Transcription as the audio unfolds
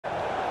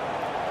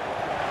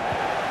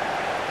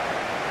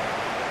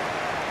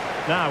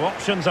Now,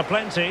 options are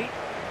plenty.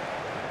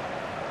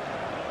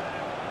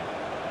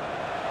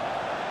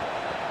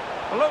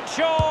 Luke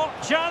Shaw,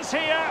 chance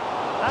here,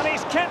 and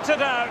he's kept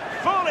it out,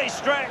 fully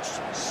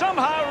stretched,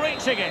 somehow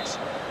reaching it.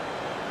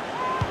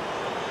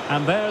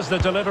 And there's the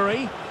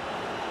delivery.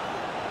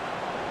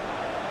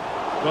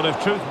 Well,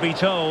 if truth be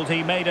told,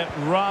 he made it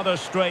rather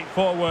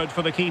straightforward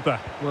for the keeper.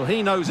 Well,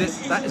 he knows it.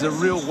 That is a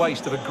real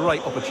waste of a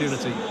great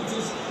opportunity.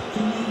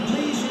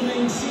 Please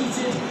remain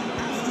seated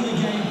after the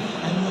game,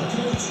 and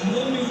your coach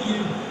will meet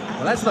you.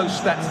 Well, as those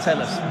stats tell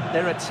us,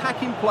 their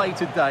attacking play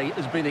today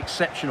has been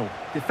exceptional.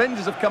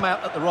 Defenders have come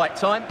out at the right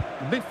time,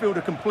 the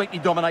midfielder completely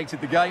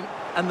dominated the game,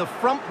 and the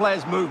front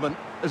players' movement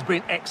has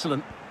been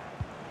excellent.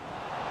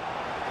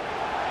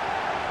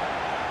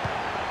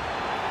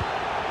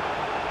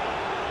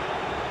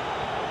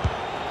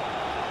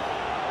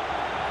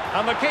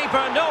 And the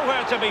keeper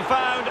nowhere to be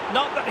found,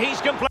 not that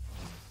he's complaining.